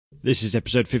This is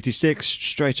episode 56,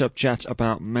 straight up chat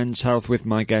about men's health with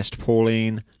my guest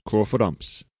Pauline,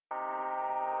 Crawford-Omps.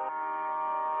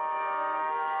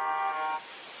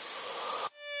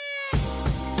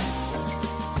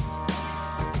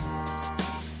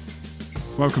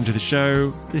 Welcome to the show.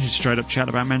 This is straight up chat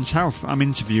about men's health. I'm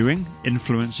interviewing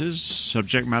influencers,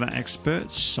 subject matter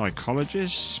experts,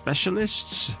 psychologists,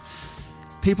 specialists,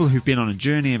 people who've been on a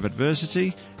journey of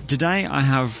adversity. Today I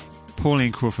have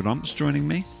Pauline Crawford-Omps joining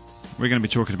me. We're going to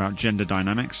be talking about gender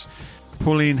dynamics.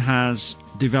 Pauline has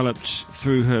developed,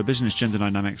 through her business Gender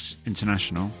Dynamics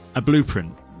International, a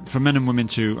blueprint for men and women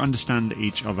to understand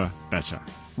each other better.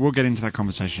 We'll get into that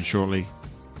conversation shortly.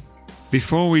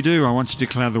 Before we do, I want to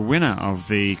declare the winner of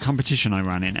the competition I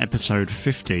ran in episode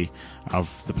 50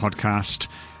 of the podcast.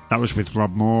 That was with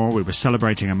Rob Moore. We were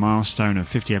celebrating a milestone of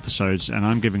 50 episodes, and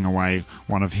I'm giving away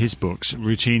one of his books,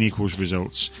 Routine Equals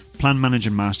Results, Plan, Manage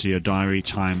and Master Your Diary,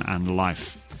 Time and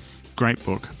Life. Great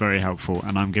book, very helpful,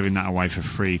 and I'm giving that away for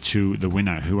free to the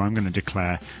winner, who I'm going to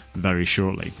declare very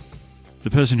shortly.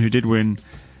 The person who did win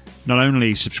not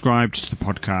only subscribed to the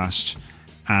podcast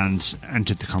and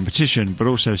entered the competition, but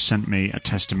also sent me a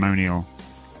testimonial,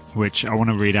 which I want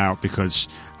to read out because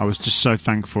I was just so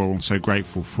thankful, so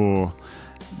grateful for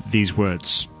these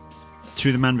words.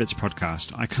 To the Man Bits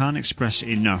podcast, I can't express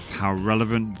enough how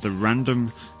relevant the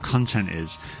random content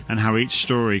is and how each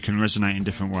story can resonate in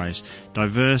different ways.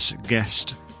 Diverse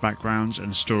guest backgrounds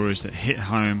and stories that hit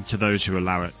home to those who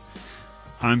allow it.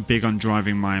 I'm big on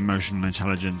driving my emotional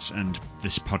intelligence, and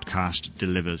this podcast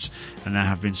delivers. And there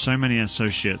have been so many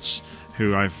associates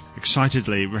who I've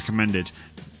excitedly recommended,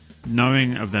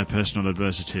 knowing of their personal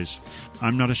adversities.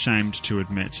 I'm not ashamed to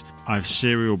admit I've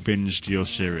serial binged your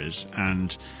series,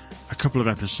 and a couple of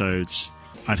episodes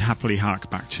I'd happily hark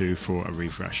back to for a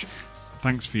refresh.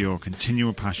 Thanks for your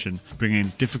continual passion,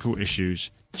 bringing difficult issues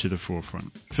to the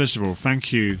forefront. First of all,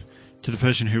 thank you to the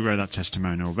person who wrote that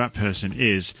testimonial. That person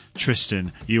is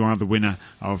Tristan. You are the winner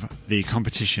of the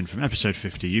competition from episode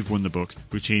 50. You've won the book,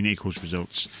 Routine Equals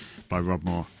Results by Rob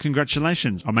Moore.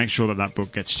 Congratulations. I'll make sure that that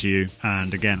book gets to you.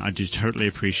 And again, I do totally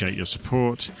appreciate your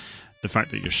support. The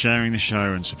fact that you're sharing the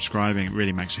show and subscribing, it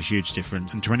really makes a huge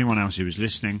difference. And to anyone else who is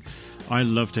listening, I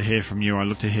love to hear from you. I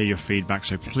love to hear your feedback.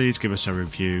 So please give us a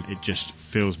review. It just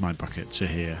fills my bucket to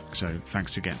hear. So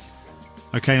thanks again.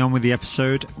 Okay, on with the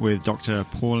episode with Dr.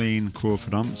 Pauline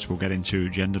Crawford-Omps. We'll get into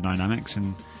gender dynamics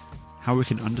and how we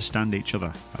can understand each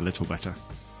other a little better.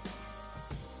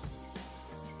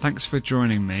 Thanks for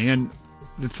joining me. And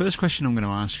the first question I'm going to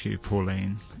ask you,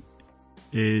 Pauline,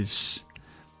 is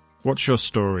what's your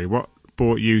story? What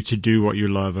brought you to do what you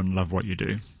love and love what you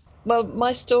do? Well,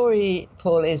 my story,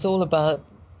 Paul, is all about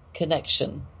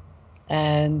connection.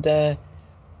 And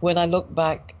when I look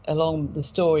back along the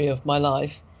story of my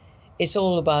life, it's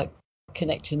all about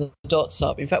connecting the dots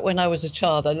up. In fact, when I was a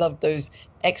child, I loved those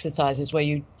exercises where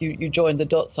you joined the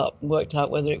dots up and worked out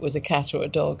whether it was a cat or a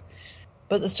dog.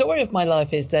 But the story of my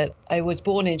life is that I was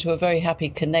born into a very happy,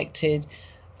 connected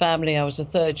family. I was a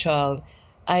third child.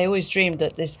 I always dreamed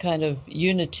that this kind of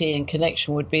unity and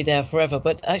connection would be there forever.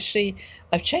 But actually,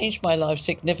 I've changed my life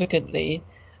significantly.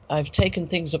 I've taken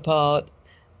things apart.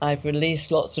 I've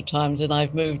released lots of times, and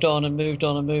I've moved on and moved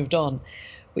on and moved on,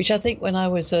 which I think when I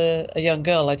was a young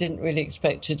girl, I didn't really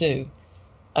expect to do.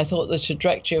 I thought the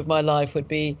trajectory of my life would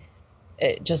be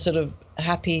just sort of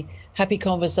happy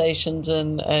conversations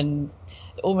and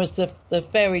almost the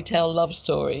fairy tale love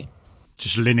story.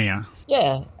 Just linear.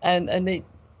 Yeah, and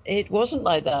it wasn't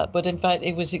like that, but in fact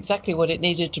it was exactly what it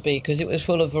needed to be because it was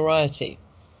full of variety.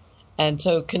 And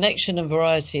so connection and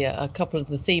variety are a couple of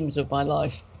the themes of my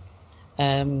life.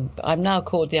 I'm now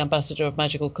called the Ambassador of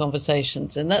Magical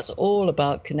Conversations, and that's all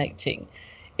about connecting.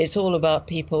 It's all about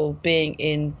people being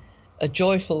in a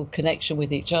joyful connection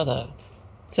with each other.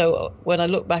 So when I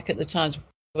look back at the times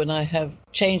when I have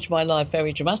changed my life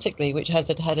very dramatically, which has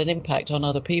had an impact on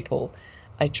other people,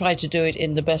 I try to do it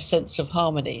in the best sense of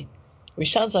harmony,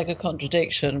 which sounds like a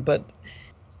contradiction, but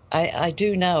I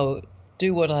do now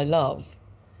do what I love.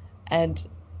 And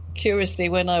curiously,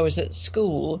 when I was at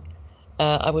school,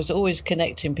 I was always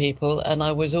connecting people and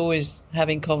I was always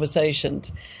having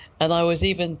conversations. And I was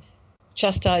even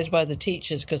chastised by the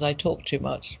teachers because I talked too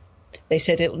much. They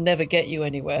said it will never get you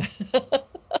anywhere.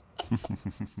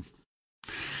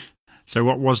 So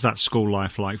what was that school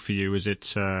life like for you? Was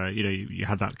it, you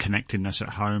had that connectedness at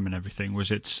home and everything.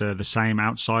 Was it the same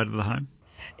outside of the home?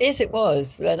 Yes, it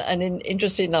was. And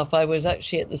interesting enough, I was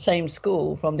actually at the same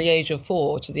school from the age of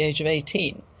 4 to the age of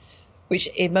 18. Which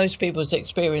in most people's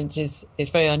experience is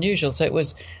very unusual. So it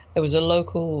was a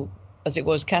local, as it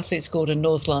was, Catholic school in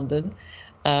North London.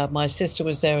 My sister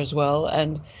was there as well.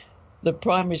 And the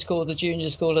primary school, the junior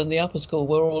school, and the upper school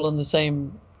were all on the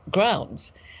same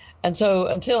grounds. And so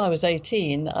until I was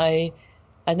 18, I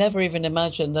never even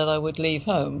imagined that I would leave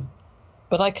home.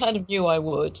 But I kind of knew I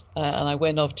would, and I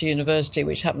went off to university,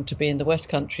 which happened to be in the West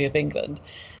Country of England.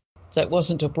 So it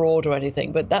wasn't abroad or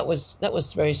anything, but that was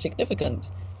very significant.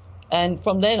 And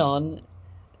from then on,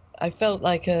 I felt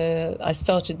like I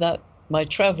started my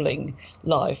traveling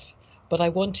life, but I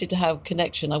wanted to have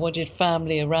connection. I wanted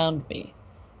family around me.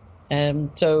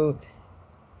 So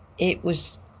it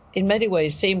was in many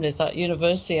ways seamless. At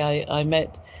university, I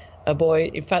met a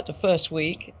boy, in fact, the first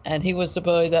week, and he was the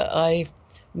boy that I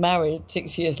married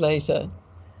 6 years later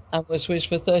and was with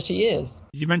for 30 years.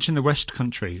 You mentioned the West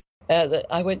Country.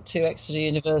 I went to Exeter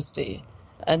University,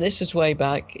 and this was way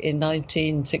back in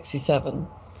 1967.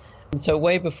 And so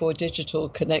way before digital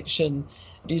connection,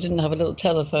 you didn't have a little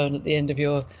telephone at the end of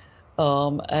your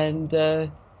arm. And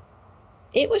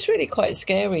it was really quite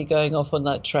scary going off on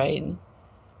that train.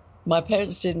 My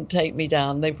parents didn't take me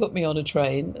down. They put me on a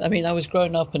train. I mean, I was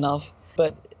grown up enough.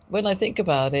 But when I think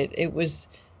about it, it was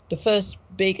the first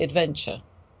big adventure.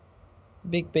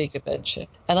 Big adventure.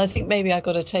 And I think maybe I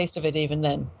got a taste of it even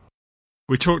then.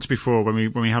 We talked before,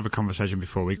 when we have a conversation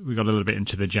before, we got a little bit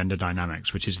into the gender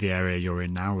dynamics, which is the area you're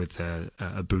in now, with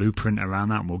a blueprint around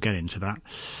that, and we'll get into that.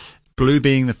 Blue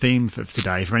being the theme for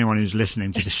today, for anyone who's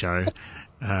listening to the show.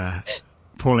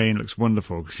 Pauline looks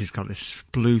wonderful because she's got this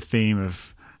blue theme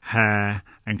of hair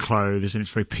and clothes, and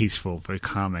it's very peaceful, very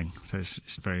calming. So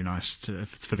it's very nice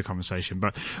for the conversation.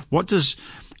 But what does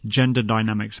gender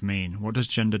dynamics mean? What does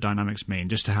gender dynamics mean,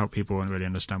 just to help people really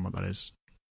understand what that is?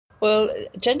 Well,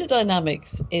 gender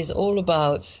dynamics is all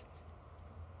about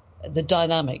the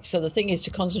dynamics. So the thing is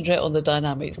to concentrate on the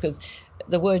dynamics, because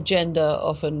the word gender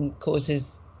often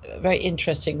causes very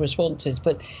interesting responses.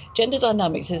 But gender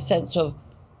dynamics is a sense of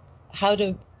how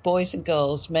do boys and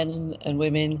girls, men and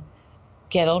women,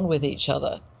 get on with each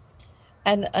other.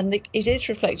 And it is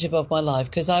reflective of my life,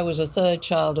 because I was a third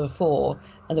child of four,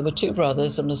 and there were two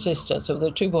brothers and a sister. So there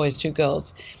were two boys, two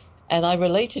girls. And I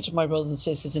related to my brothers and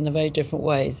sisters in a very different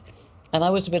ways. And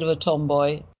I was a bit of a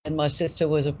tomboy, and my sister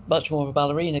was much more of a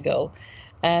ballerina girl.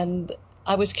 And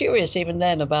I was curious even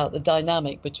then about the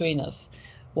dynamic between us.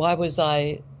 Why was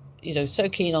I, so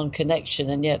keen on connection,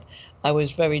 and yet I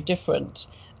was very different?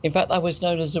 In fact, I was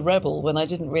known as a rebel when I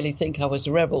didn't really think I was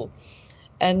a rebel.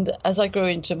 And as I grew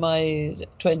into my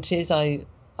 20s,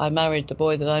 I married the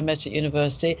boy that I met at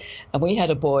university, and we had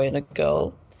a boy and a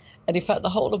girl. And in fact, the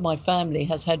whole of my family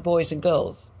has had boys and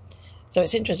girls. So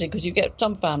it's interesting, because you get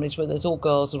some families where there's all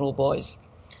girls and all boys.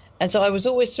 And so I was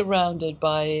always surrounded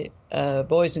by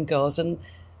boys and girls. And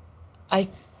I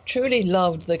truly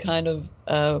loved the kind of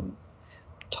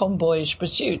tomboyish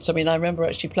pursuits. I mean, I remember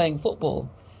actually playing football.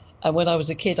 And when I was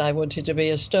a kid, I wanted to be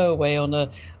a stowaway on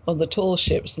the tall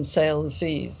ships and sail the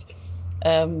seas.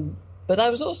 But I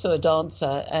was also a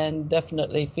dancer, and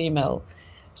definitely female.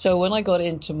 So when I got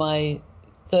into my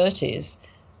 30s,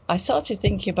 I started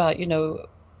thinking about,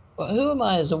 who am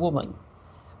I as a woman?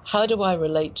 How do I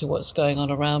relate to what's going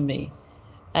on around me?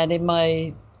 And in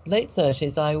my late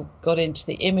 30s, I got into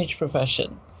the image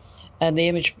profession. And the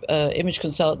image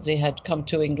consultancy had come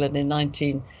to England in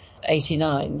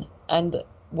 1989. And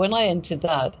when I entered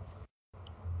that,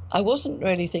 I wasn't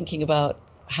really thinking about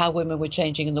how women were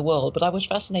changing in the world, but I was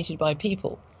fascinated by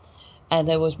people. And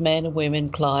there was men and women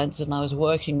clients, and I was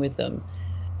working with them.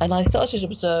 And I started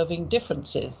observing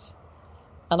differences.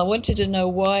 And I wanted to know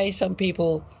why some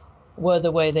people were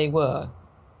the way they were.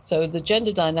 So the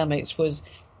gender dynamics was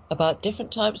about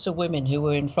different types of women who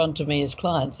were in front of me as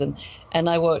clients. And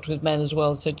I worked with men as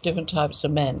well, so different types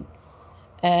of men.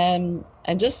 And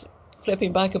just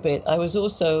flipping back a bit, I was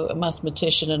also a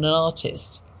mathematician and an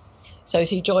artist. So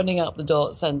joining up the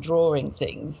dots and drawing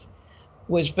things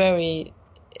was very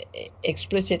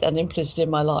explicit and implicit in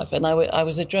my life. And I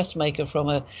was a dressmaker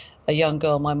from a young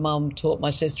girl. My mum taught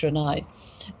my sister and I.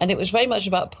 And it was very much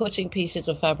about putting pieces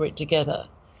of fabric together.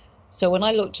 So when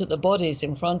I looked at the bodies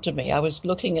in front of me, I was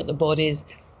looking at the bodies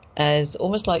as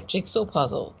almost like jigsaw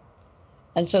puzzle.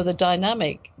 And so the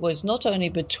dynamic was not only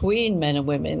between men and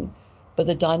women, but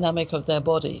the dynamic of their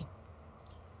body.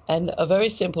 And a very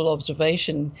simple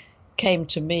observation came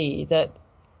to me that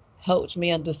helped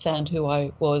me understand who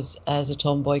I was as a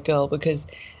tomboy girl, because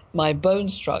my bone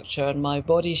structure and my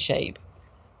body shape,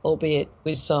 albeit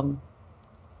with some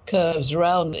curves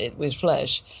around it with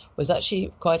flesh, was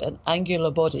actually quite an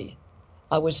angular body.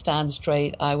 I would stand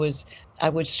straight. I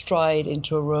would stride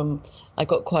into a room. I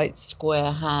got quite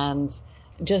square hands.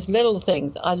 Just little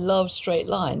things. I love straight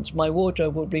lines. My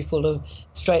wardrobe would be full of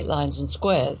straight lines and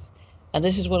squares. And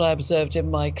this is what I observed in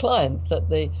my clients, that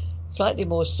the slightly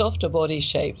more softer body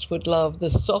shapes would love the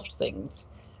soft things,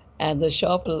 and the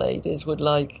sharper ladies would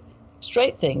like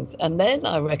straight things. And then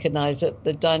I recognized that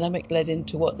the dynamic led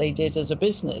into what they did as a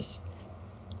business.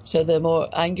 So the more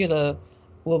angular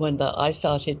woman that I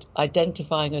started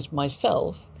identifying as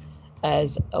myself,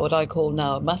 as what I call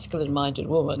now a masculine-minded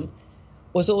woman,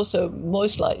 was also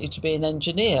most likely to be an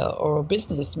engineer or a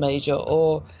business major,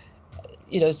 or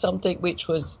something which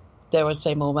was, dare I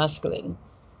say, more masculine.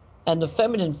 And the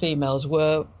feminine females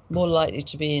were more likely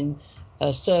to be in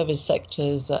service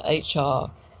sectors,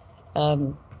 HR.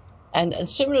 And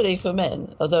similarly for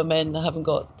men, although men haven't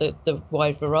got the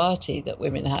wide variety that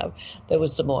women have, there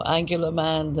was the more angular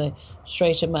man, the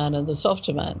straighter man, and the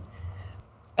softer man.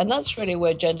 And that's really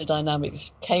where gender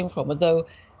dynamics came from, although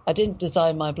I didn't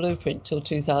design my blueprint till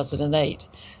 2008.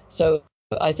 So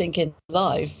I think in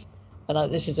life,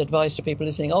 and this is advice to people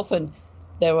listening, often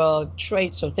there are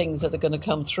traits or things that are going to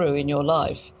come through in your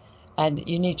life, and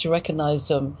you need to recognize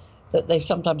them, that they've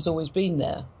sometimes always been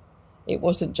there. It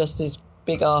wasn't just this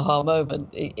big aha moment.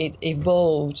 It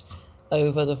evolved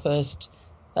over the first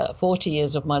 40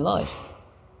 years of my life.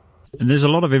 And there's a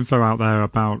lot of info out there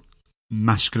about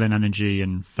masculine energy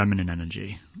and feminine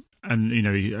energy. And,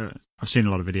 I've seen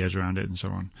a lot of videos around it and so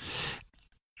on.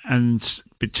 And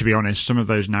to be honest, some of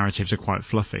those narratives are quite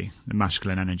fluffy, the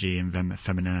masculine energy and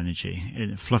feminine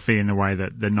energy. Fluffy in the way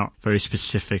that they're not very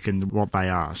specific in what they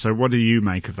are. So what do you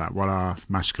make of that? What are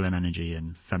masculine energy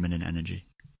and feminine energy?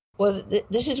 Well,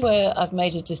 this is where I've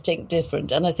made a distinct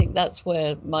difference. And I think that's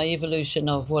where my evolution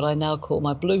of what I now call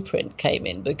my blueprint came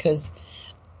in, because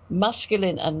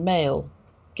masculine and male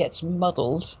gets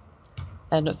muddled,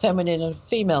 and feminine and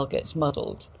female gets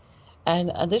muddled.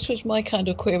 And this was my kind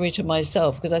of query to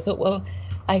myself, because I thought, well,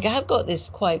 I have got this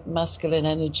quite masculine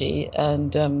energy,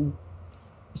 and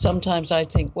sometimes I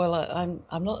think, well,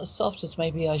 I'm not as soft as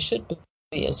maybe I should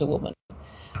be as a woman,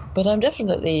 but I'm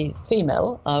definitely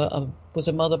female. I was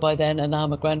a mother by then, and now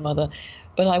I'm a grandmother,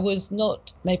 but I was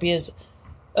not maybe as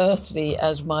earthly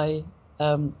as my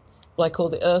what I call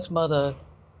the Earth Mother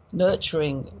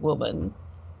nurturing woman.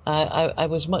 I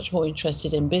was much more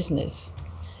interested in business.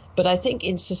 But I think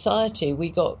in society we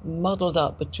got muddled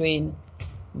up between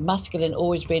masculine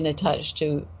always being attached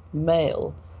to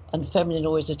male and feminine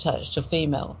always attached to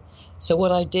female. So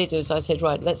what I did is I said,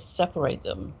 right, let's separate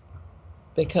them,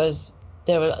 because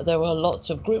there are lots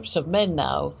of groups of men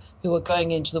now who are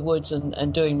going into the woods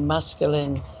and doing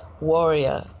masculine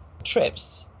warrior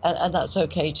trips, and that's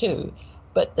okay too.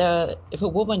 But if a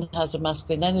woman has a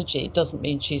masculine energy, it doesn't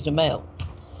mean she's a male.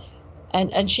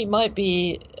 And she might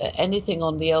be anything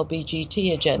on the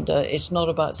LBGT agenda. It's not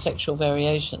about sexual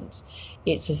variations.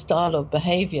 It's a style of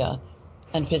behavior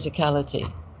and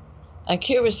physicality. And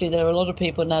curiously, there are a lot of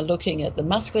people now looking at the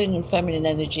masculine and feminine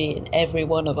energy in every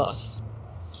one of us.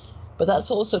 But that's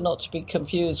also not to be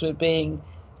confused with being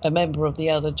a member of the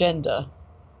other gender.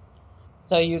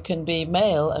 So you can be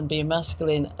male and be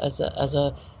masculine as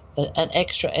an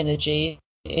extra energy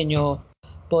in your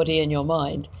body and your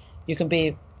mind. You can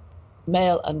be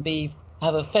male and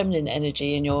have a feminine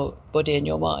energy in your body and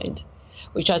your mind,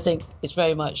 which I think is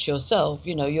very much yourself.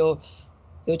 You're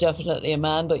definitely a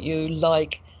man, but you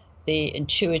like the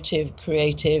intuitive,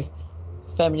 creative,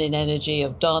 feminine energy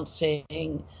of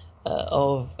dancing,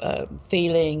 of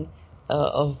feeling,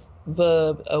 of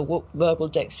verbal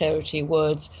dexterity,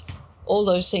 words. All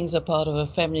those things are part of a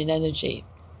feminine energy.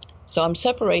 So I'm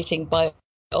separating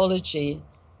biology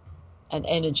and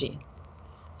energy.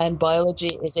 And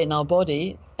biology is in our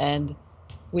body, and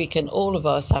all of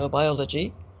us have a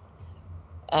biology,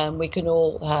 and we can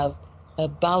all have a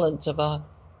balance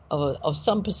of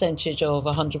some percentage of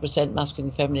 100% masculine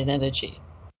and feminine energy.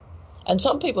 And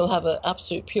some people have an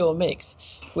absolute pure mix,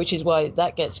 which is why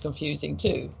that gets confusing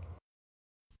too.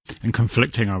 And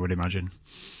conflicting, I would imagine.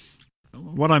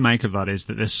 What I make of that is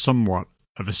that there's somewhat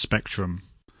of a spectrum.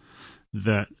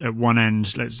 That at one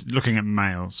end, looking at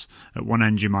males, at one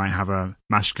end you might have a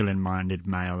masculine-minded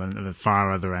male, and at the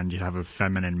far other end you'd have a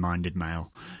feminine-minded male,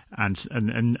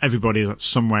 and everybody's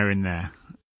somewhere in there,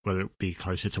 whether it be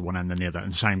closer to one end than the other,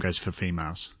 and the same goes for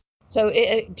females. So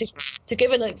to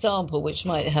give an example which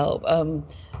might help,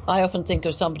 I often think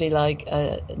of somebody like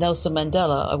Nelson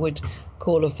Mandela. I would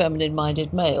call a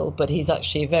feminine-minded male, but he's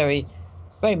actually very,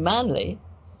 very manly,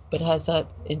 but has that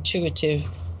intuitive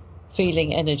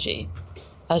feeling energy,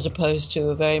 as opposed to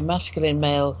a very masculine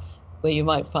male where you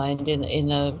might find in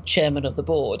a chairman of the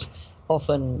board,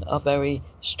 often are very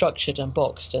structured and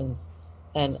boxed and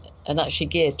actually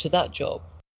geared to that job.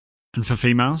 And for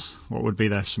females, what would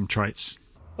be some traits?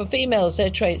 For females, their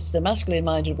traits, the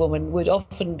masculine-minded woman would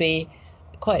often be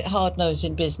quite hard-nosed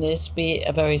in business, be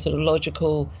a very sort of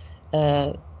logical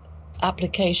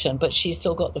application, but she's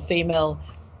still got the female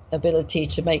ability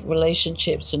to make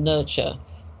relationships and nurture,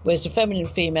 whereas the feminine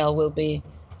female will be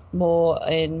more,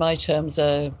 in my terms,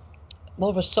 more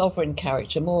of a sovereign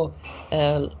character, more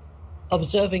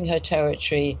observing her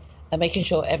territory and making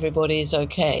sure everybody is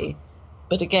okay.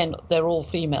 But again, they're all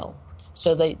female.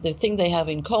 So the thing they have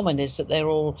in common is that they're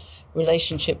all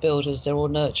relationship builders, they're all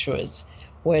nurturers,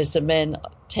 whereas the men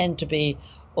tend to be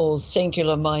all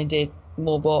singular-minded,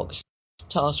 more boxed,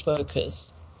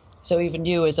 task-focused. So even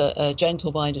you as a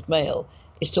gentle-minded male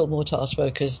is still more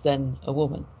task-focused than a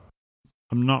woman.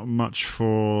 I'm not much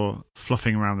for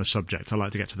fluffing around the subject. I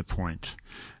like to get to the point,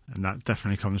 and that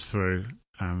definitely comes through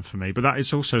for me. But that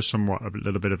is also somewhat a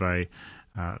little bit of a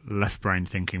left brain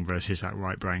thinking versus that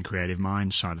right brain creative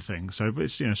mind side of things. So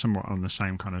it's somewhat on the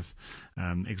same kind of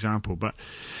example. But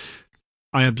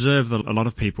I observe that a lot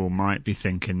of people might be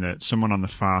thinking that someone on the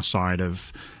far side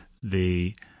of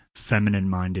the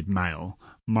feminine-minded male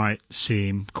might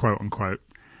seem, quote unquote,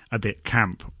 a bit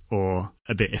camp or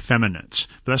a bit effeminate,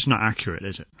 but that's not accurate,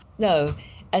 is it? No,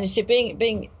 and you see,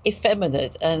 being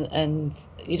effeminate, and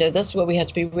that's where we have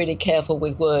to be really careful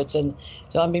with words, and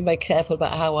so I'm being very careful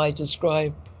about how I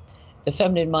describe the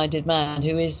feminine-minded man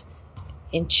who is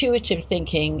intuitive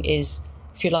thinking, is,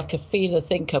 if you like, a feeler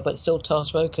thinker, but still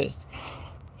task-focused.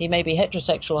 He may be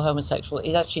heterosexual or homosexual.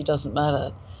 It actually doesn't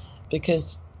matter,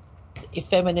 because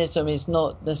effeminism is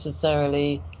not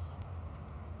necessarily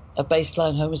a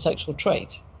baseline homosexual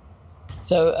trait.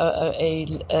 So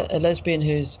a lesbian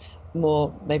who's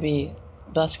more maybe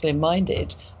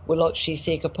masculine-minded will actually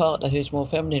seek a partner who's more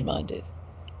feminine-minded.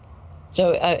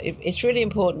 So it's really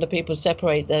important that people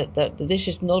separate that this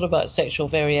is not about sexual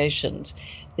variations.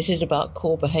 This is about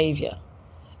core behavior.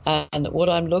 And what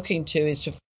I'm looking to is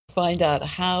to find out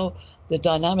how the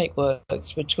dynamic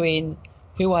works between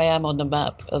who I am on the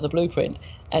map or the blueprint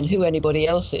and who anybody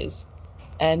else is.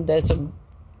 And there's some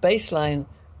baseline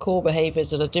core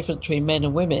behaviors that are different between men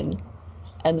and women,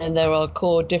 and then there are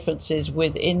core differences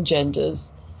within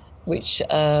genders which,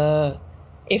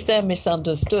 if they're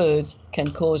misunderstood,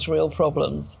 can cause real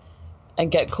problems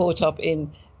and get caught up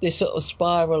in this sort of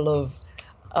spiral of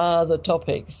other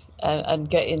topics and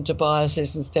get into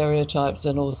biases and stereotypes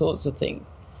and all sorts of things.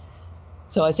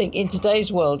 So I think in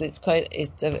today's world it's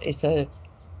a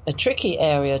tricky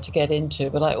area to get into,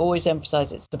 but I always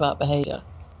emphasize it's about behavior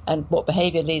and what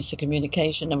behavior leads to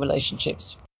communication and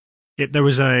relationships. There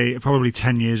was probably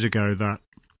 10 years ago that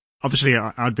obviously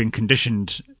I'd been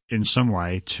conditioned in some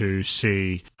way to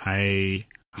see a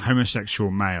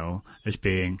homosexual male as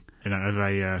being of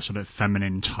a sort of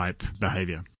feminine type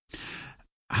behavior.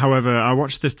 However, I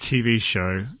watched the TV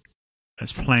show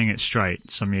that's Playing It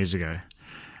Straight some years ago,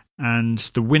 and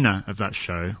the winner of that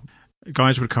show,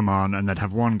 guys would come on and they'd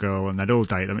have one girl and they'd all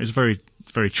date them. It was a very,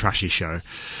 very trashy show,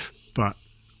 but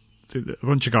a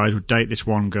bunch of guys would date this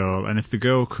one girl, and if the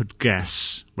girl could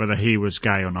guess whether he was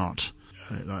gay or not,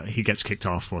 he gets kicked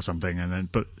off or something.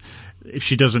 But if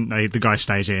she doesn't, the guy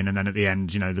stays in, and then at the end,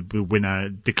 the winner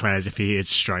declares if he is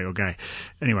straight or gay.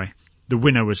 Anyway, the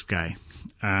winner was gay,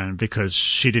 and because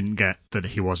she didn't get that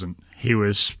he wasn't. He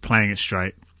was playing it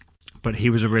straight, but he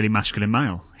was a really masculine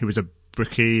male. He was a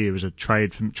brickie. He was a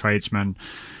tradesman,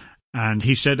 and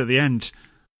he said at the end,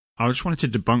 "I just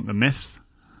wanted to debunk the myth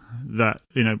that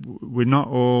we're not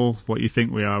all what you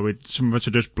think we are. Some of us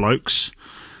are just blokes.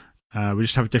 We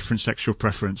just have a different sexual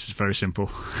preference. It's very simple."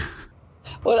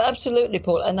 Well, absolutely,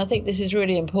 Paul. And I think this is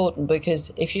really important,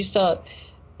 because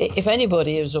if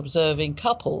anybody is observing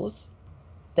couples,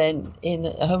 then in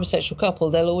a homosexual couple,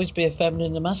 there'll always be a feminine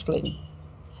and a masculine.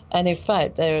 And in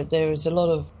fact, there is a lot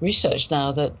of research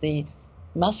now that the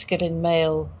masculine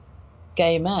male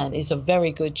gay man is a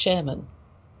very good chairman,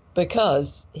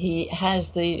 because he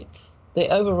has the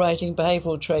overriding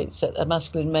behavioural traits that a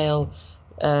masculine male,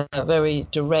 very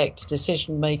direct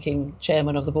decision-making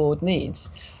chairman of the board needs.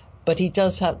 But he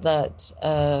does have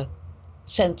that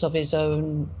sense of his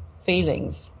own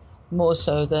feelings more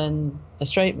so than a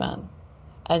straight man,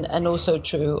 and also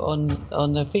true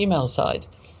on the female side.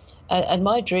 And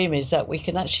my dream is that we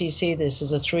can actually see this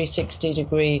as a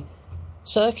 360-degree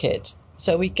circuit,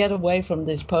 so we get away from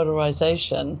this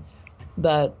polarization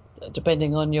that,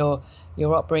 depending on your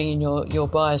upbringing, your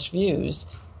biased views,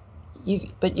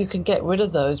 but you can get rid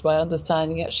of those by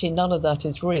understanding actually none of that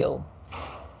is real.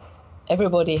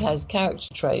 Everybody has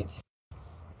character traits.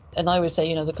 And I would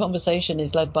say, the conversation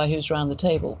is led by who's around the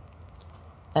table.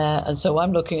 And so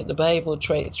I'm looking at the behavioural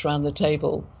traits around the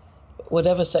table,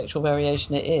 whatever sexual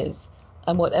variation it is,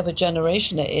 and whatever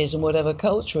generation it is, and whatever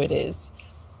culture it is.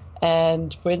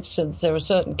 And for instance, there are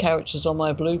certain characters on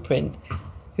my blueprint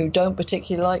who don't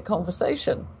particularly like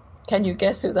conversation. Can you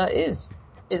guess who that is?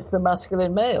 It's the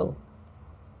masculine male.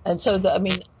 And so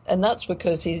and that's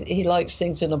because he likes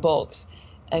things in a box,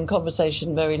 and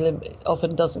conversation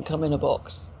often doesn't come in a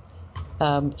box.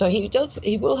 So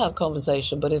he will have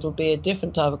conversation, but it'll be a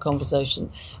different type of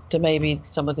conversation to maybe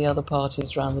some of the other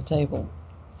parties around the table.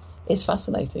 It's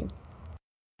fascinating.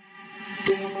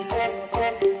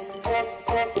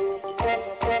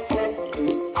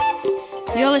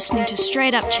 You're listening to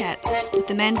Straight Up Chats with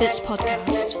the Man Bits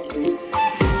podcast.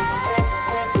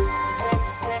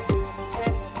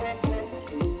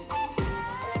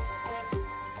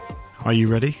 Are you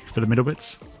ready for the middle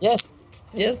bits? Yes.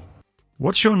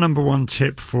 What's your number one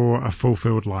tip for a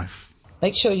fulfilled life?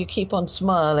 Make sure you keep on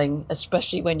smiling,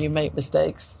 especially when you make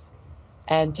mistakes,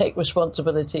 and take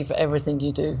responsibility for everything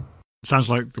you do. Sounds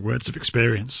like the words of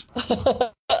experience.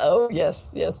 Oh,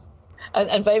 yes.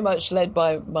 And very much led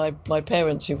by my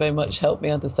parents, who very much helped me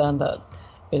understand that.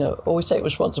 Always take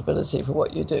responsibility for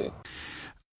what you do.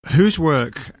 Whose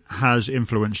work has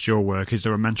influenced your work? Is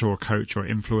there a mentor or coach or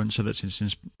influencer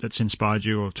that's inspired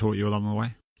you or taught you along the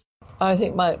way? I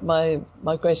think my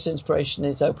greatest inspiration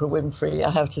is Oprah Winfrey,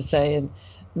 I have to say, and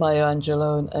Maya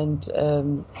Angelou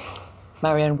and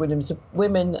Marianne Williams,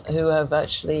 women who have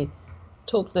actually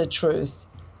talked their truth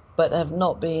but have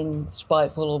not been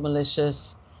spiteful or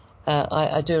malicious.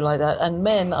 I do like that. And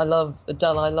men, I love the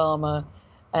Dalai Lama,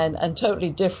 and totally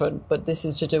different, but this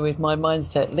is to do with my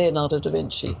mindset, Leonardo da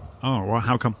Vinci. Oh, well,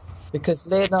 how come? Because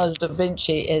Leonardo da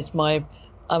Vinci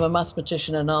I'm a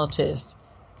mathematician and artist,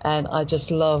 and I just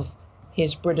love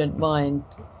his brilliant mind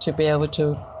to be able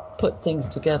to put things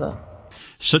together.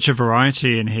 Such a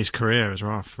variety in his career as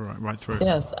well, right through.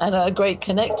 Yes, and a great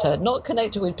connector, not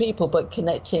connected with people, but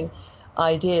connecting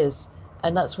ideas.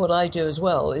 And that's what I do as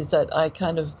well, is that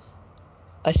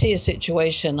I see a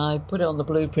situation, I put it on the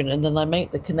blueprint, and then I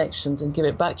make the connections and give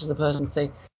it back to the person and say,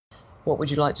 what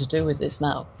would you like to do with this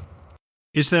now?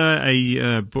 Is there a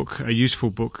useful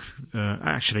book?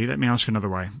 Actually, let me ask another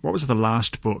way. What was the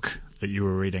last book that you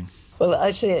were reading? Well,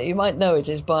 actually, you might know it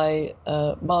is by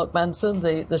Mark Manson,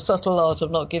 The Subtle Art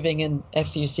of Not Giving an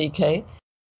F-U-C-K.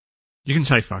 You can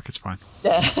say fuck, it's fine.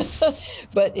 Yeah,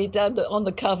 but on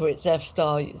the cover it's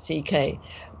F*C-K.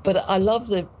 But I love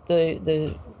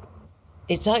the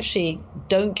it's actually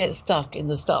don't get stuck in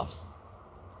the stuff,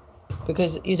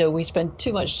 because we spend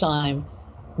too much time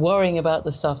worrying about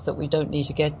the stuff that we don't need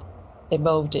to get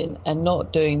involved in, and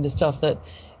not doing the stuff that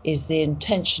is the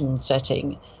intention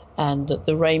setting and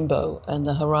the rainbow and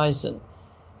the horizon.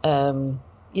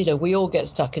 We all get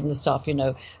stuck in the stuff.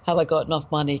 Have I got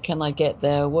enough money? Can I get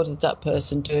there? What is that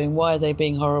person doing? Why are they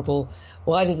being horrible?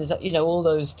 Why did this? All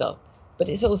those stuff. But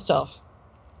it's all stuff.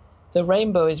 The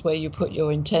rainbow is where you put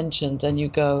your intentions and you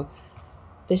go,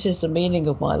 this is the meaning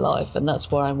of my life, and that's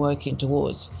what I'm working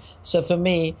towards. So for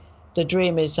me, the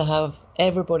dream is to have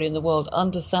everybody in the world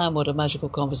understand what a magical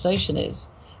conversation is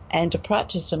and to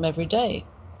practice them every day.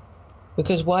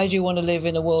 Because why do you want to live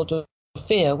in a world of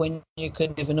fear when you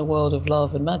could live in a world of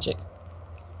love and magic?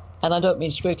 And I don't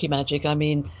mean spooky magic, I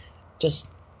mean just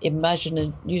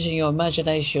imagine, using your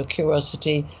imagination, your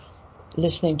curiosity,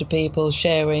 listening to people,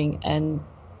 sharing, and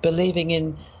believing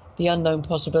in the unknown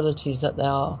possibilities that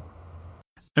there are.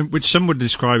 And which some would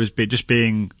describe as just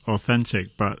being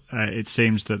authentic, but it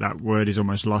seems that word is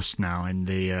almost lost now in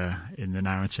the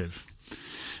narrative.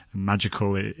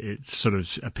 Magical, it sort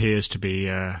of appears to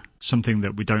be something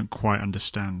that we don't quite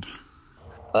understand.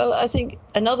 Well, I think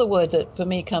another word that for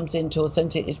me comes into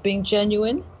authentic is being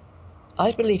genuine.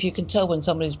 I believe you can tell when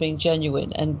somebody's being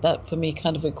genuine, and that for me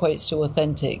kind of equates to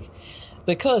authentic,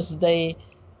 because they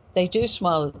do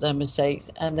smile at their mistakes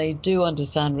and they do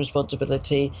understand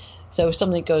responsibility. So if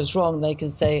something goes wrong, they can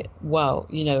say, wow,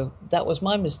 that was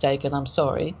my mistake and I'm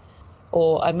sorry.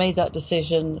 Or I made that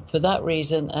decision for that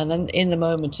reason, and then in the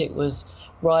moment it was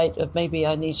right, or maybe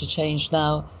I need to change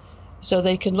now. So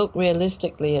they can look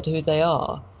realistically at who they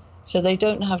are. So they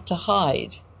don't have to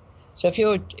hide. So if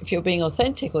you're being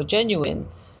authentic or genuine,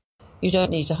 you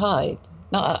don't need to hide.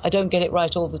 Now, I don't get it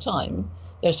right all the time.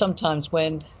 There's sometimes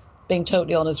when being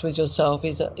totally honest with yourself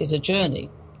is a journey.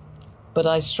 But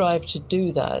I strive to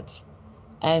do that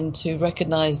and to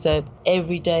recognize that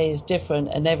every day is different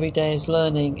and every day is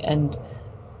learning, and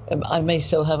I may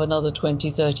still have another 20,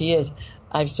 30 years.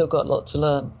 I've still got a lot to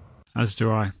learn. As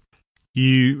do I.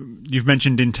 You've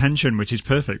mentioned intention, which is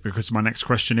perfect, because my next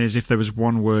question is, if there was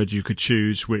one word you could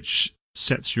choose which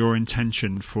sets your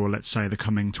intention for, let's say, the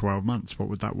coming 12 months, what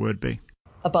would that word be?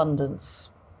 Abundance.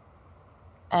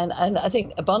 And I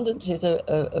think abundance is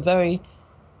a very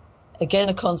again,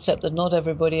 a concept that not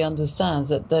everybody understands,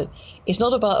 that it's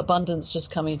not about abundance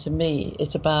just coming to me.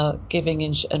 It's about giving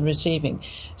and receiving.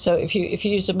 So if you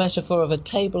use the metaphor of a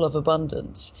table of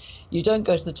abundance, you don't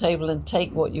go to the table and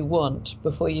take what you want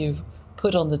before you've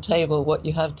put on the table what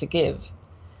you have to give.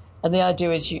 And the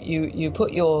idea is you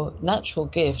put your natural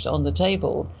gift on the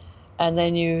table, and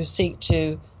then you seek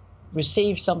to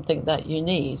receive something that you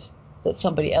need, that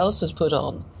somebody else has put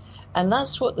on. And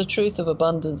that's what the truth of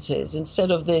abundance is,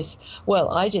 instead of this, well,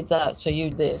 I did that, so you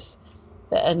this.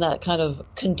 And that kind of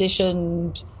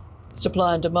conditioned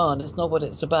supply and demand is not what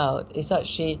it's about. It's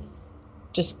actually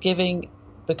just giving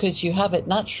because you have it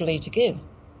naturally to give,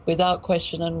 without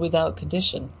question and without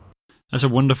condition. That's a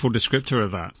wonderful descriptor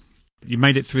of that. You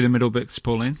made it through the middle bits,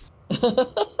 Pauline.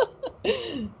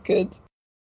 Good.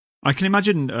 I can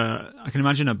imagine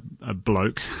a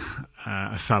bloke,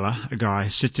 a fella, a guy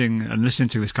sitting and listening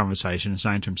to this conversation and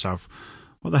saying to himself,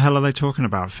 what the hell are they talking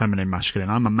about, feminine,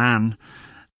 masculine? I'm a man.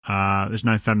 There's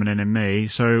no feminine in me.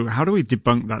 So how do we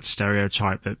debunk that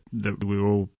stereotype that we're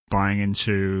all buying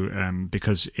into,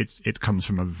 because it comes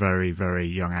from a very, very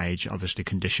young age, obviously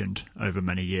conditioned over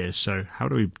many years. So how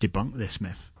do we debunk this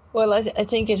myth? Well, I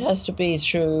think it has to be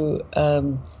through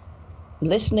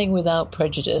listening without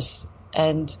prejudice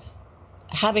and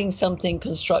having something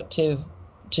constructive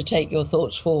to take your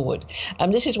thoughts forward.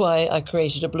 And this is why I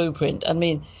created a blueprint. I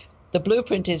mean, the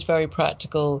blueprint is very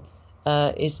practical.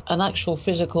 It's an actual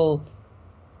physical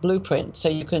blueprint, so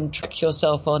you can track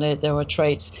yourself on it. There are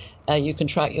traits. You can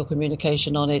track your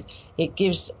communication on it. It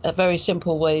gives very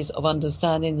simple ways of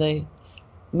understanding the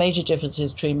major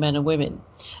differences between men and women.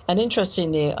 And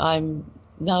interestingly, I'm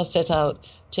now set out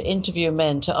to interview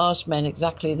men, to ask men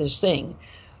exactly this thing.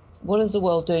 What is the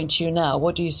world doing to you now?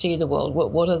 What do you see the world?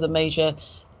 What are the major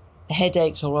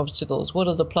headaches or obstacles? What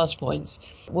are the plus points?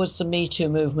 What's the Me Too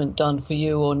movement done for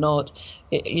you or not?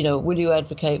 Will you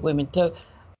advocate women? So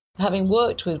having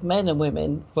worked with men and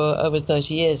women for over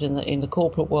 30 years in the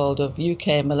corporate world of UK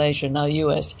and Malaysia, now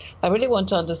US, I really want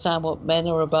to understand what men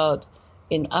are about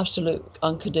in absolute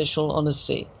unconditional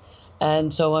honesty.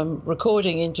 And so I'm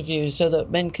recording interviews so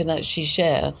that men can actually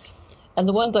share. And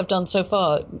the ones I've done so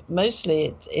far,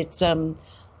 mostly it's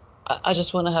I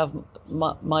just want to have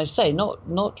my say, not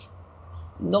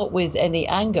with any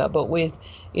anger, but with,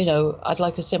 I'd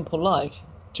like a simple life.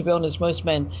 To be honest, most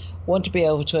men want to be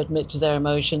able to admit to their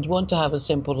emotions, want to have a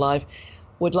simple life,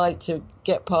 would like to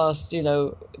get past,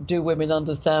 do women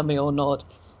understand me or not?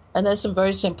 And there's some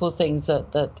very simple things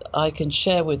that I can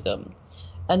share with them.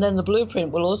 And then the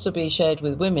blueprint will also be shared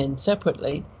with women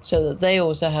separately, so that they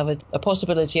also have a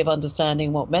possibility of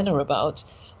understanding what men are about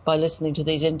by listening to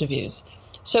these interviews.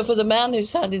 So for the man who's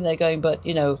standing there going, but,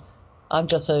 I'm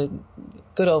just a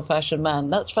good old-fashioned man,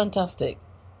 that's fantastic.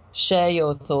 Share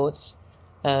your thoughts.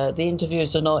 The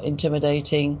interviews are not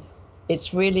intimidating.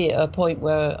 It's really a point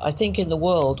where I think in the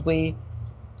world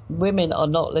women are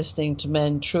not listening to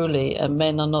men truly, and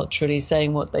men are not truly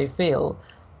saying what they feel,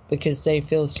 because they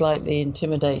feel slightly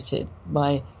intimidated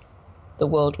by the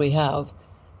world we have.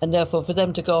 And therefore for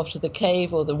them to go off to the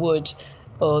cave or the wood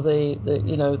or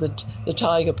the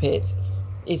tiger pit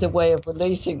is a way of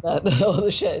releasing that, or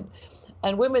the shed.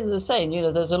 And women are the same.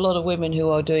 There's a lot of women who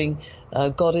are doing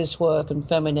goddess work and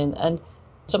feminine, and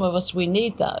some of us, we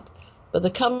need that. But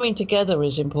the coming together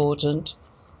is important.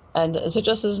 And so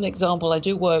just as an example, I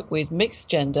do work with mixed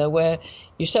gender, where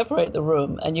you separate the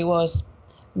room and you ask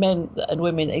men and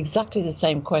women exactly the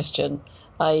same question,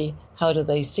 i.e., how do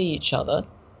they see each other?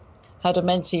 How do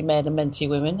men see men and men see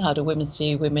women? How do women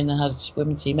see women and how do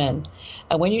women see men?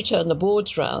 And when you turn the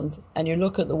boards round and you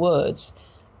look at the words,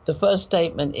 the first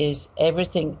statement is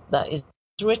everything that is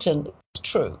written is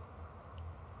true.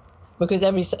 Because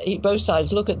both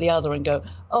sides look at the other and go,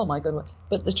 oh my God.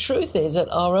 But the truth is that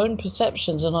our own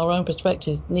perceptions and our own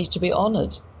perspectives need to be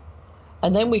honoured.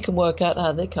 And then we can work out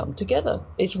how they come together.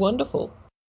 It's wonderful.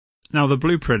 Now, the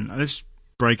blueprint, let's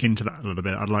break into that a little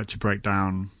bit. I'd like to break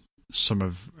down some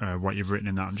of what you've written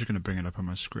in that. I'm just going to bring it up on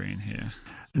my screen here.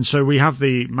 And so we have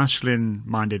the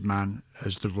masculine-minded man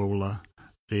as the ruler,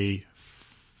 the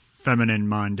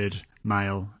feminine-minded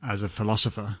male as a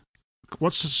philosopher.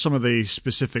 What's some of the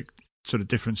specific sort of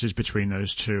differences between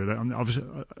those two,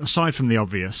 aside from the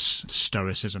obvious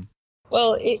stoicism?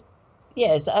 Well,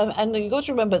 yes, and you've got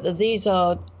to remember that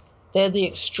they're the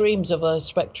extremes of a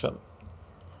spectrum.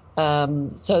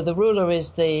 So the ruler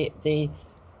is the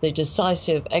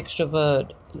decisive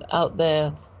extrovert, out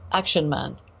there action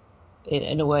man,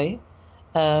 in a way,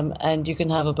 and you can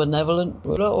have a benevolent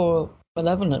ruler or a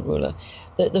malevolent ruler.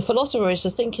 The philosopher is the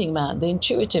thinking man, the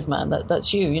intuitive man.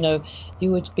 That's you.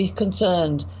 You would be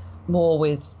concerned more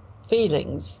with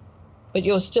feelings but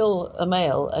you're still a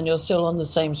male and you're still on the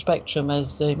same spectrum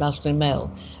as the masculine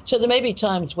male. So there may be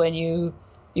times when you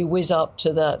whiz up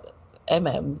to that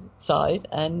side,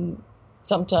 and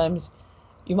sometimes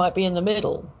you might be in the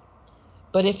middle.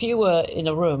 But if you were in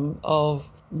a room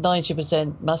of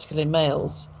 90% masculine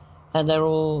males and they're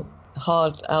all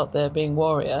hard out there being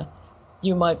warrior,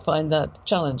 you might find that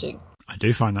challenging. I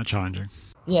do find that challenging.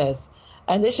 Yes.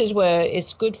 And this is where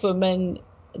it's good for men,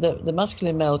 the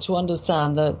masculine male, to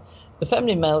understand that the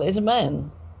feminine male is a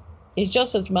man. He's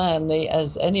just as manly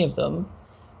as any of them.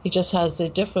 He just has a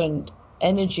different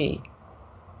energy.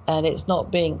 And it's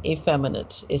not being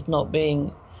effeminate. It's not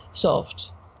being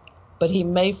soft. But he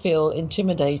may feel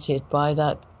intimidated by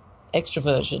that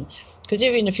extroversion. Because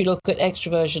even if you look at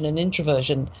extroversion and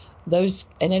introversion, those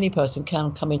in any person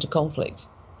can come into conflict.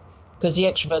 Because the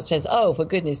extrovert says, oh, for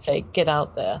goodness sake, get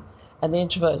out there. And the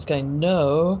introvert is going,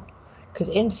 no. Because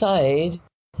inside,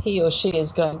 he or she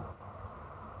is going,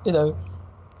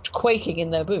 quaking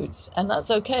in their boots. And that's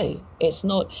okay. It's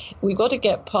not, we've got to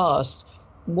get past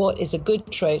what is a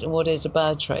good trait and what is a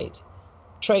bad trait.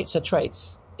 Traits are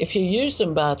traits. If you use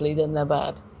them badly, then they're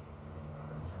bad.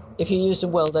 If you use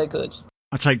them well, they're good.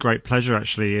 I take great pleasure,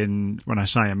 actually, in when I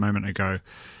say a moment ago,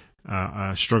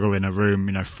 a struggle in a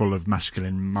room, full of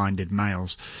masculine-minded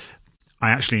males.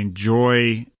 I actually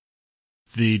enjoy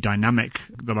the dynamic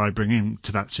that I bring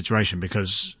into that situation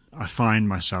because I find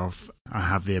myself, I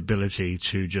have the ability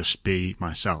to just be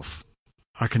myself.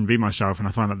 I can be myself, and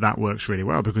I find that works really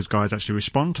well because guys actually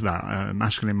respond to that.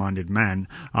 Masculine-minded men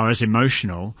are as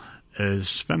emotional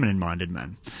as feminine-minded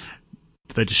men.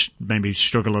 They just maybe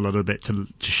struggle a little bit to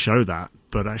show that,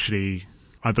 but actually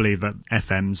I believe that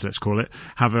FMs, let's call it,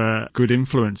 have a good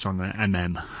influence on the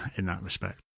MM in that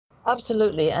respect.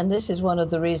 Absolutely, and this is one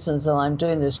of the reasons that I'm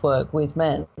doing this work with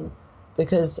men,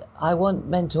 because I want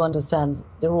men to understand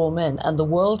they're all men, and the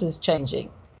world is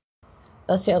changing.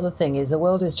 That's the other thing, is the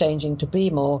world is changing to be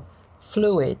more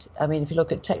fluid. I mean, if you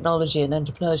look at technology and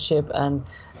entrepreneurship and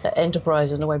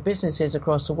enterprise and the way business is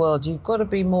across the world, you've got to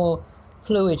be more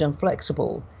fluid and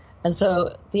flexible. And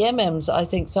so the MMs, I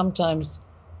think, sometimes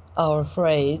are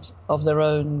afraid of their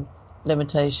own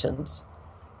limitations.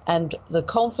 And the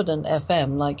confident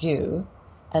FM like you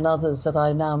and others that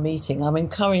I'm now meeting, I'm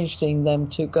encouraging them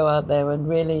to go out there and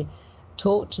really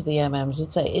talk to the MMs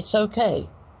and say, it's okay.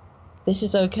 This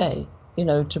is okay,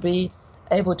 to be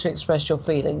able to express your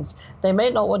feelings. They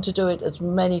may not want to do it as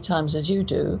many times as you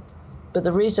do, but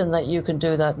the reason that you can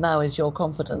do that now is your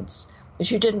confidence,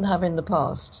 which you didn't have in the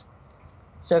past.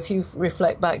 So if you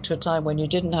reflect back to a time when you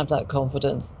didn't have that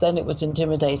confidence, then it was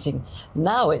intimidating.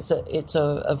 Now it's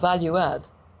a value add.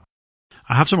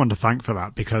 I have someone to thank for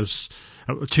that because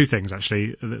two things,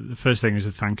 actually. The first thing is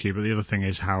a thank you, but the other thing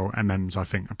is how MMs, I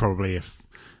think, are probably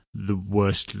the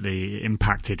worstly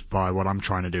impacted by what I'm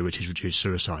trying to do, which is reduce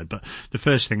suicide. But the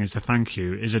first thing is the thank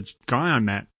you is a guy I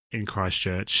met in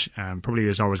Christchurch, probably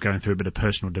as I was going through a bit of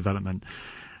personal development.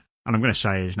 And I'm going to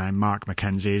say his name, Mark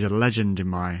McKenzie. He's a legend in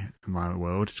my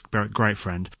world. He's a great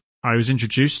friend. I was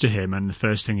introduced to him, and the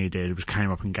first thing he did was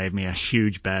came up and gave me a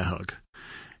huge bear hug.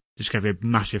 Just gave me a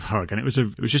massive hug, and it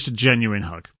was just a genuine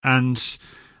hug. And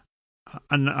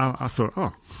I thought,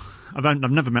 oh,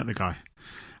 I've never met the guy,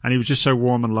 and he was just so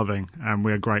warm and loving, and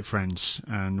we are great friends,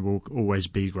 and we'll always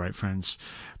be great friends.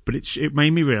 But it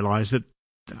made me realise that,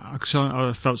 because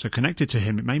I felt so connected to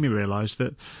him, it made me realise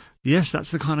that, yes,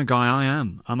 that's the kind of guy I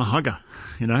am. I'm a hugger,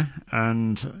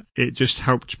 and it just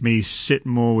helped me sit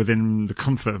more within the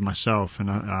comfort of myself,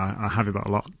 and I have a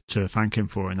lot to thank him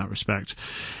for in that respect.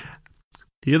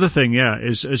 The other thing,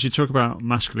 is as you talk about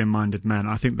masculine-minded men,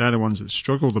 I think they're the ones that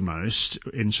struggle the most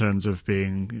in terms of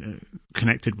being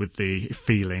connected with the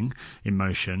feeling,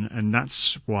 emotion, and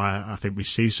that's why I think we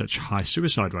see such high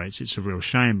suicide rates. It's a real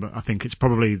shame, but I think it's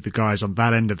probably the guys on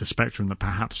that end of the spectrum that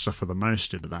perhaps suffer the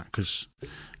most into that, because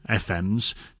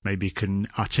FMs maybe can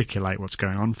articulate what's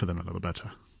going on for them a little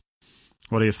better.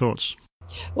 What are your thoughts?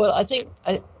 Well, I think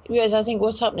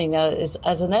what's happening now is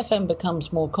as an FM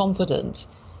becomes more confident,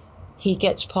 he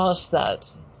gets past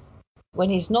that.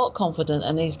 When he's not confident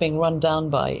and he's being run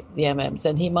down by the MMs,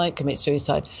 then he might commit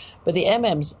suicide. But the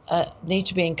MMs need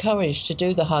to be encouraged to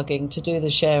do the hugging, to do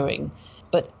the sharing,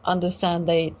 but understand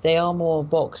they are more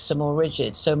boxed and more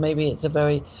rigid. So maybe it's a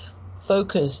very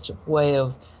focused way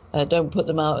of don't put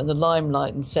them out in the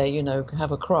limelight and say,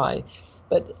 have a cry.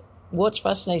 But what's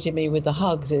fascinated me with the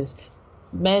hugs is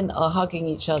men are hugging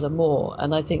each other more,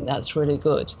 and I think that's really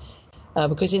good.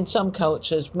 Because in some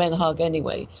cultures, men hug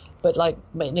anyway. But like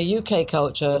in the UK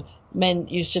culture, men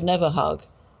used to never hug.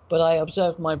 But I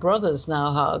observed my brothers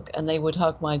now hug, and they would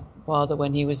hug my father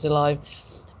when he was alive.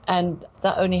 And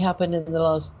that only happened in the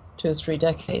last 2 or 3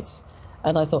 decades.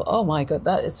 And I thought, oh my God,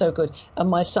 that is so good. And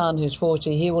my son, who's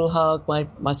 40, he will hug,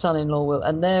 my son-in-law will,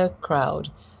 and their crowd.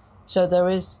 So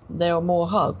there are more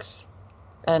hugs.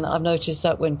 And I've noticed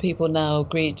that when people now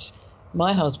greet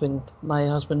my husband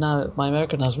now, my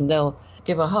American husband, they'll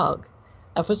give a hug.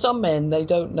 And for some men, they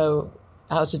don't know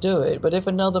how to do it. But if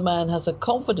another man has the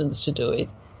confidence to do it,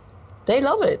 they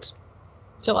love it.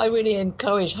 So I really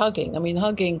encourage hugging. I mean,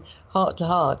 hugging heart to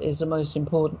heart is the most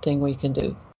important thing we can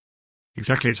do.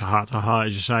 Exactly, it's a heart-to-heart,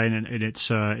 as you're saying, and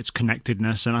it's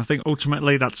connectedness. And I think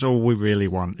ultimately that's all we really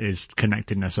want is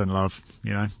connectedness and love,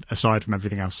 aside from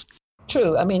everything else.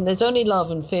 True. I mean, there's only love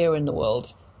and fear in the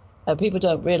world. People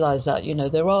don't realize that.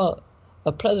 There are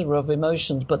a plethora of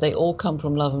emotions, but they all come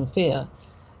from love and fear.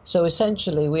 So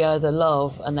essentially, we either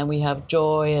love and then we have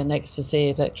joy and ecstasy,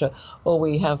 etc., or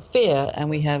we have fear and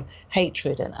we have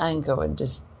hatred and anger and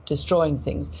destroying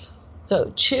things.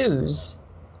 So choose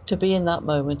to be in that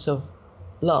moment of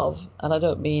love, and I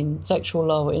don't mean sexual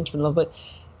love or intimate love, but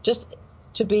just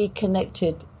to be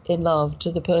connected in love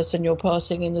to the person you're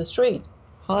passing in the street.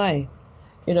 Hi.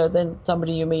 Then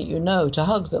somebody you meet, to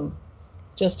hug them.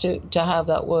 Just to have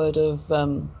that word of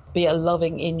be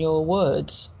loving in your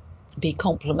words, be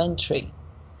complimentary.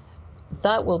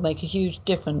 That will make a huge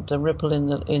difference and ripple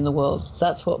in the world.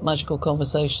 That's what Magical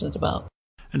Conversation is about.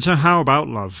 And so how about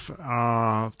love?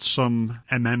 Are some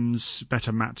MMs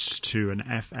better matched to an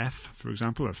FF, for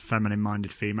example, a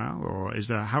feminine-minded female? Or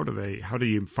how do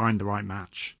you find the right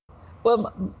match?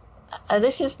 Well,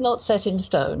 this is not set in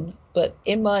stone, but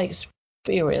in my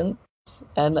experience,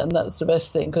 and that's the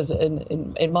best thing, because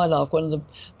in my life, one of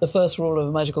the first rule of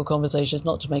a Magical Conversation is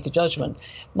not to make a judgment.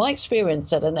 My experience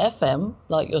that an FM,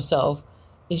 like yourself,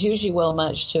 is usually well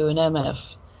matched to an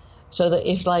MF. So that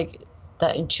if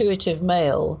that intuitive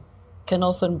male can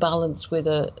often balance with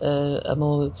a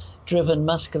more driven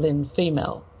masculine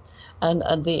female.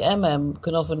 And the MM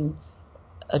can often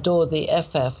adore the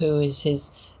FF, who is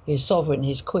his sovereign,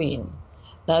 his queen.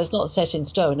 Now, it's not set in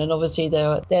stone, and obviously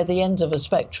they're the ends of a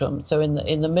spectrum. So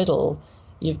in the middle,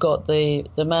 you've got the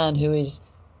man who is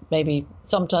maybe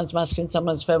sometimes masculine,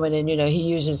 sometimes feminine. He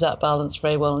uses that balance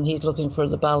very well, and he's looking for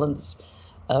the balanced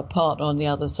partner on the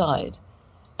other side.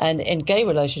 And in gay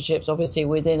relationships, obviously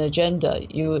within a gender,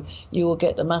 you will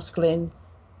get the masculine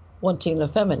wanting the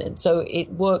feminine. So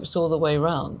it works all the way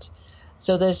around.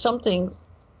 So there's something,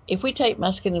 if we take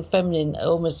masculine and feminine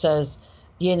almost as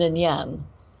yin and yang,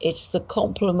 it's the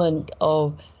complement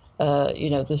of,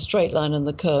 the straight line and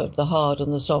the curve, the hard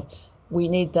and the soft. We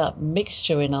need that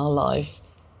mixture in our life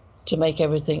to make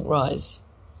everything rise.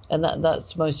 And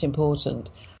that's most important.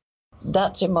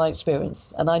 That's in my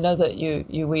experience. And I know that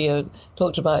we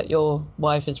talked about your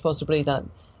wife is possibly that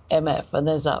MF, and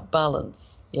there's that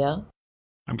balance, yeah?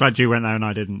 I'm glad you went there and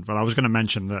I didn't, but I was going to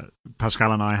mention that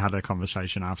Pascal and I had a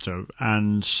conversation after,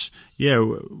 and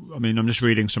I'm just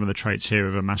reading some of the traits here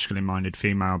of a masculine-minded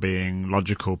female being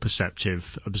logical,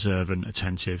 perceptive, observant,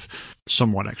 attentive,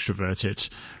 somewhat extroverted,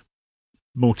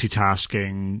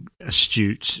 multitasking,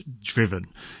 astute, driven.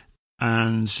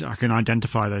 And I can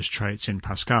identify those traits in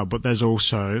Pascal, but there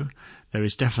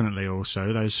is definitely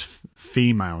also those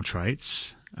female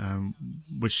traits,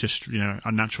 which just,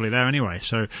 are naturally there anyway.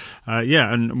 So,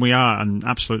 and we are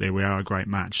a great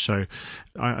match. So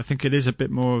I think it is a bit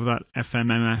more of that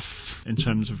FMMF in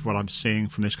terms of what I'm seeing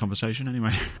from this conversation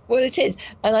anyway. Well, it is.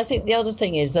 And I think the other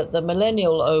thing is that the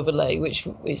millennial overlay, which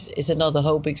is another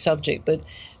whole big subject, but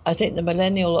I think the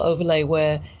millennial overlay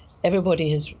where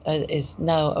everybody is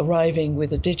now arriving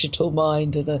with a digital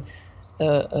mind and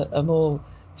a more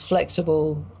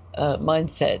flexible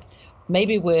mindset.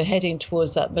 Maybe we're heading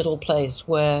towards that middle place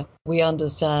where we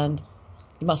understand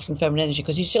masculine and feminine energy,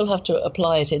 because you still have to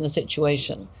apply it in a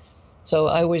situation. So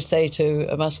I always say to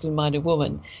a masculine-minded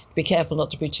woman, be careful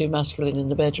not to be too masculine in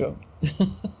the bedroom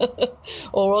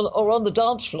or on the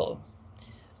dance floor.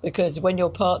 Because when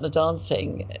your partner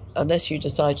dancing, unless you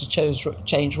decide to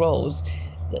change roles,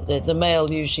 the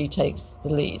male usually takes the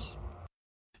lead.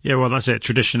 Yeah, well, that's it.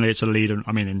 Traditionally, it's a lead.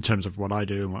 In terms of what I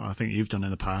do and what I think you've done in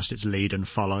the past, it's lead and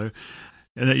follow.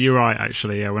 And you're right,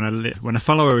 actually. Yeah, when a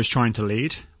follower is trying to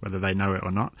lead, whether they know it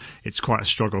or not, it's quite a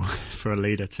struggle for a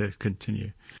leader to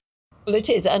continue. Well, it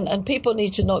is, and people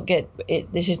need to not get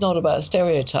it. This is not about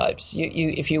stereotypes. You,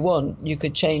 if you want, you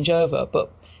could change over,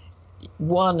 but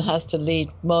one has to lead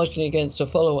marginally against a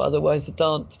follower. Otherwise, the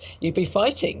dance you'd be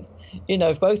fighting.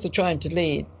 If both are trying to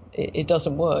lead, it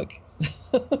doesn't work.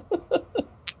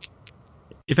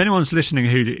 If anyone's listening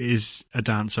who is a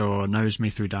dancer or knows me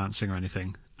through dancing or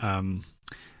anything,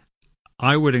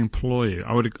 I would implore you,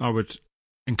 I would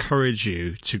encourage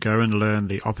you to go and learn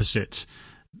the opposite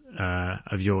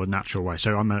of your natural way.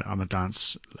 So I'm a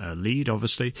dance lead,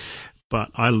 obviously, but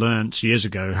I learnt years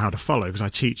ago how to follow because I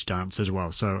teach dance as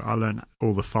well. So I learned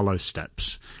all the follow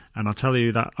steps, and I'll tell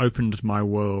you that opened my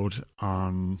world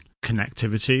on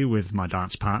connectivity with my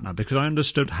dance partner because I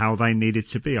understood how they needed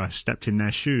to be. I stepped in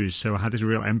their shoes, so I had this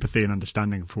real empathy and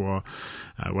understanding for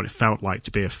what it felt like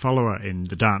to be a follower in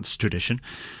the dance tradition.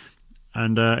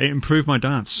 And it improved my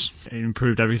dance. It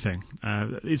improved everything.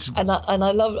 And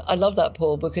I love that,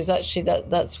 Paul, because actually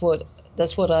that's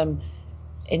what I'm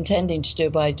intending to do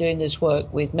by doing this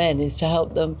work with men, is to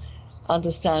help them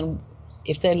understand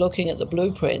if they're looking at the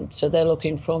blueprint. So they're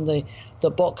looking from the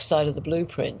box side of the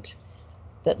blueprint,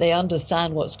 that they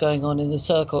understand what's going on in the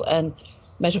circle. And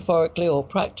metaphorically or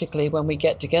practically, when we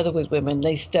get together with women,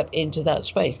 they step into that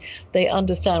space. They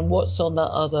understand what's on that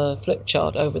other flip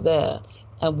chart over there,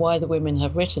 and why the women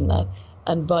have written that,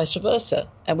 and vice versa.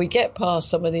 And we get past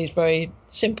some of these very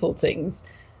simple things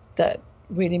that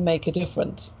really make a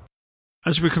difference.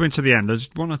 As we're coming to the end,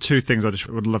 there's one or two things I just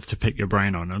would love to pick your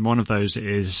brain on. And one of those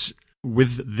is,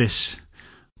 with this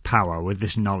power, with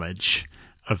this knowledge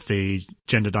of the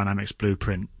gender dynamics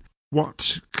blueprint,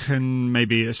 what can,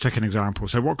 maybe let's take an example.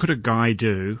 So what could a guy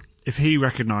do if he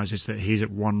recognises that he's at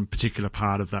one particular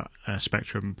part of that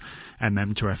spectrum,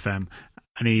 MM to FM,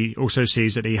 and he also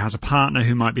sees that he has a partner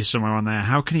who might be somewhere on there?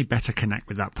 How can he better connect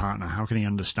with that partner? How can he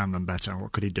understand them better?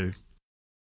 What could he do?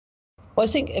 Well, I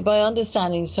think by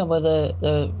understanding some of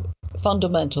the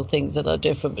fundamental things that are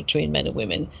different between men and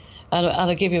women, and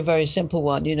I'll give you a very simple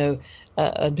one,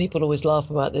 and people always laugh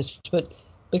about this, but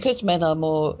because men are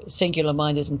more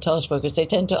singular-minded and task-focused, they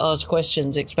tend to ask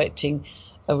questions expecting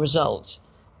a result,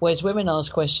 whereas women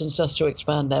ask questions just to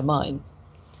expand their mind.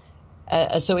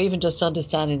 So even just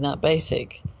understanding that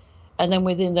basic, and then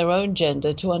within their own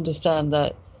gender to understand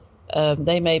that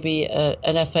they may be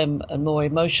an FM and more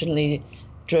emotionally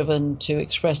driven to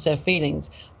express their feelings,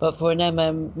 but for an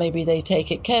MM maybe they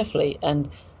take it carefully and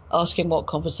ask him what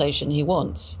conversation he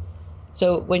wants.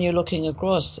 So when you're looking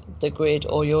across the grid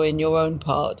or you're in your own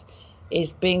part,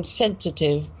 is being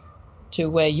sensitive to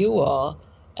where you are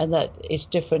and that it's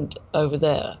different over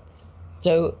there.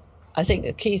 So I think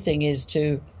the key thing is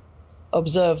to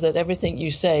observe that everything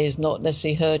you say is not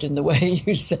necessarily heard in the way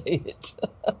you say it.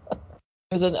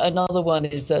 Another one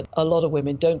is that a lot of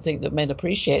women don't think that men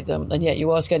appreciate them, and yet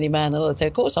you ask any man and they'll say,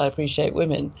 of course I appreciate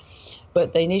women,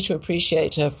 but they need to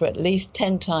appreciate her for at least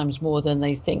 10 times more than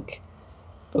they think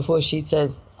before she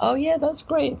says, oh yeah, that's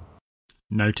great.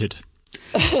 Noted.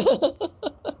 The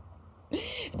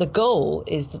goal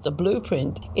is that the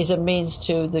blueprint is a means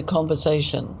to the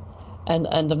conversation.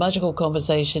 And the magical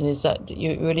conversation is that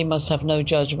you really must have no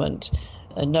judgment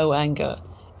and no anger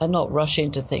and not rush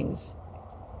into things.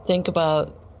 Think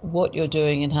about what you're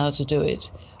doing and how to do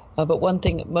it. But one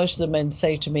thing that most of the men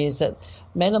say to me is that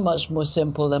men are much more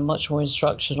simple and much more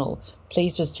instructional.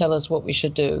 Please just tell us what we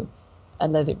should do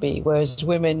and let it be. Whereas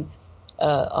women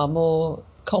are more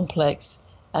complex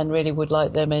and really would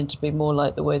like their men to be more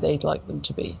like the way they'd like them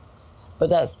to be.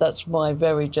 But that's my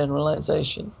very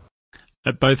generalization.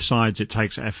 At both sides, it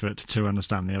takes effort to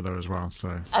understand the other as well.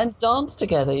 So and dance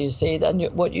together, you see.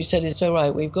 And what you said is so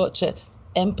right. We've got to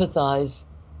empathize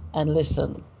and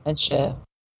listen and share.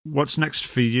 What's next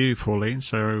for you, Pauline?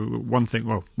 So one thing,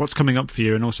 what's coming up for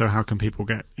you, and also how can people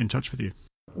get in touch with you?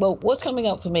 Well, what's coming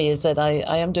up for me is that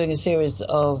I am doing a series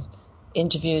of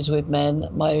interviews with men.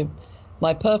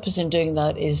 My purpose in doing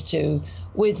that is to,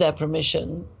 with their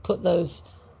permission, put those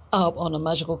up on a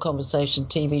Magical Conversation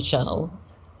TV channel.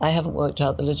 I haven't worked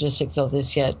out the logistics of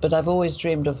this yet, but I've always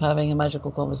dreamed of having a Magical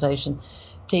Conversation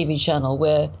TV channel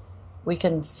where we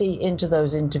can see into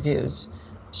those interviews.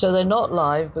 So they're not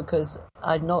live because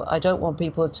I don't want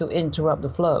people to interrupt the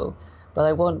flow, but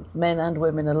I want men and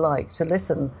women alike to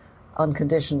listen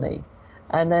unconditionally.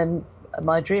 And then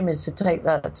my dream is to take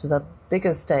that to the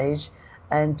bigger stage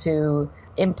and to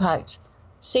impact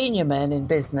senior men in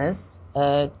business,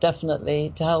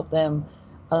 definitely to help them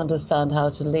understand how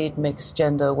to lead mixed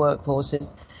gender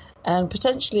workforces, and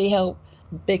potentially help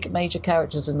big major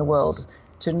characters in the world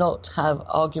to not have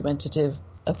argumentative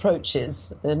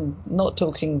approaches. And not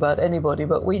talking about anybody,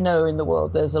 but we know in the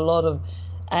world there's a lot of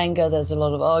anger, there's a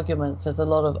lot of arguments, there's a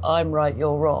lot of I'm right,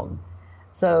 you're wrong.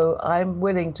 So I'm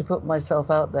willing to put myself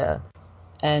out there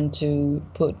and to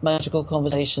put Magical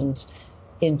Conversations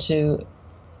into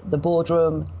the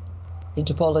boardroom,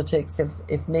 into politics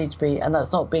if needs be, and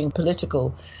that's not being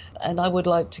political. And I would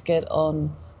like to get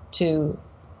on to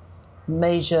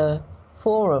major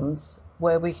forums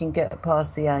where we can get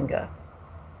past the anger,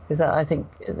 because I think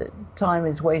time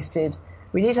is wasted.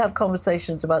 We need to have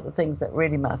conversations about the things that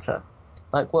really matter,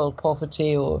 like world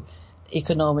poverty or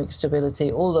economic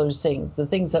stability, all those things, the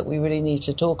things that we really need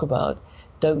to talk about,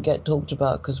 don't get talked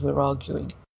about because we're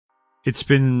arguing. It's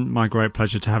been my great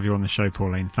pleasure to have you on the show,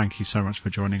 Pauline. Thank you so much for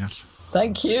joining us.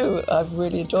 Thank you. I've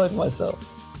really enjoyed myself.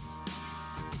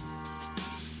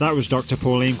 That was Dr.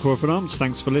 Pauline Crawford-Omps.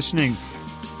 Thanks for listening.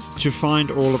 To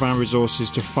find all of our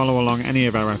resources, to follow along any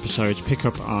of our episodes, pick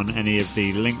up on any of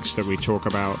the links that we talk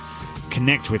about,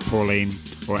 connect with Pauline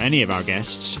or any of our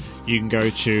guests, you can go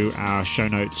to our show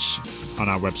notes on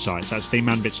our website. That's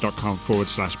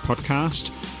themanbits.com/podcast.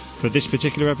 For this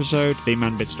particular episode,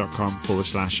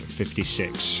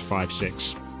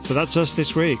 themanbits.com/56. So that's us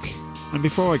this week. And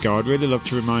before I go, I'd really love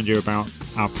to remind you about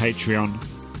our Patreon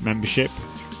membership,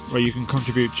 where you can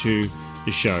contribute to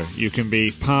the show. You can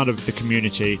be part of the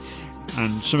community,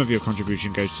 and some of your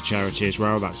contribution goes to charity as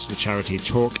well. That's the charity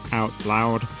Talk Out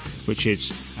Loud, which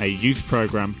is a youth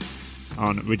program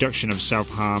on reduction of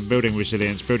self-harm, building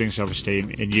resilience, building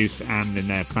self-esteem in youth and in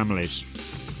their families.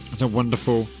 It's a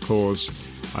wonderful cause.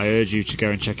 I urge you to go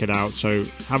and check it out. So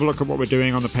have a look at what we're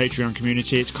doing on the Patreon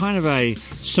community. It's kind of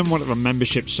somewhat of a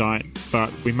membership site,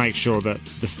 but we make sure that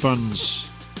the funds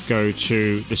go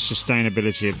to the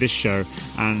sustainability of this show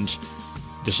and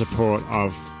the support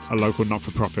of a local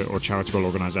not-for-profit or charitable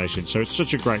organisation. So it's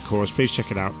such a great cause. Please check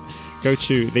it out. Go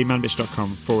to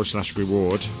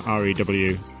themanbits.com/reward,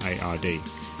 REWARD,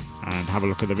 and have a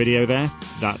look at the video there.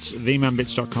 That's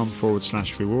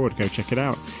themanbits.com/reward. Go check it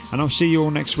out. And I'll see you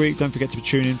all next week. Don't forget to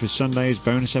tune in for Sunday's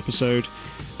bonus episode.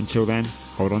 Until then,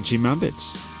 hold on to your man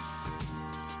bits.